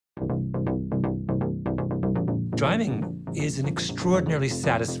Driving is an extraordinarily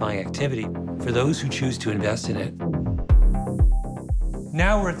satisfying activity for those who choose to invest in it.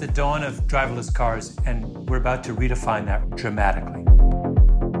 Now we're at the dawn of driverless cars, and we're about to redefine that dramatically.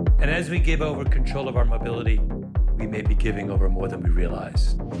 And as we give over control of our mobility, we may be giving over more than we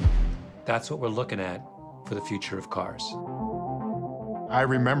realize. That's what we're looking at for the future of cars. I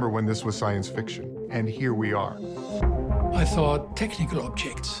remember when this was science fiction, and here we are. I thought technical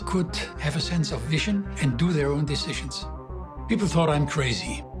objects could have a sense of vision and do their own decisions. People thought I'm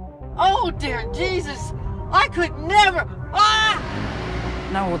crazy. Oh, dear Jesus! I could never! Ah!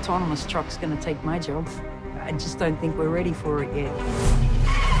 No autonomous truck's gonna take my job. I just don't think we're ready for it yet.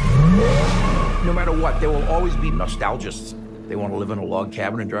 No matter what, there will always be nostalgists. They want to live in a log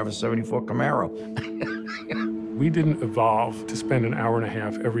cabin and drive a 74 Camaro. We didn't evolve to spend an hour and a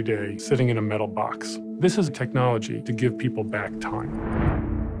half every day sitting in a metal box. This is technology to give people back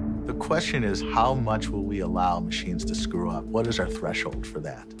time. The question is, how much will we allow machines to screw up? What is our threshold for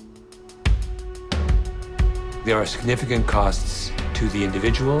that? There are significant costs to the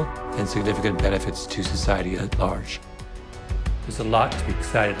individual and significant benefits to society at large. There's a lot to be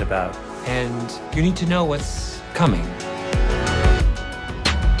excited about, and you need to know what's coming.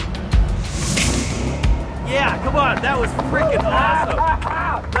 Yeah, come on, that was freaking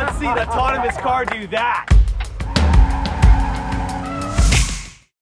awesome. Let's see an autonomous car do that.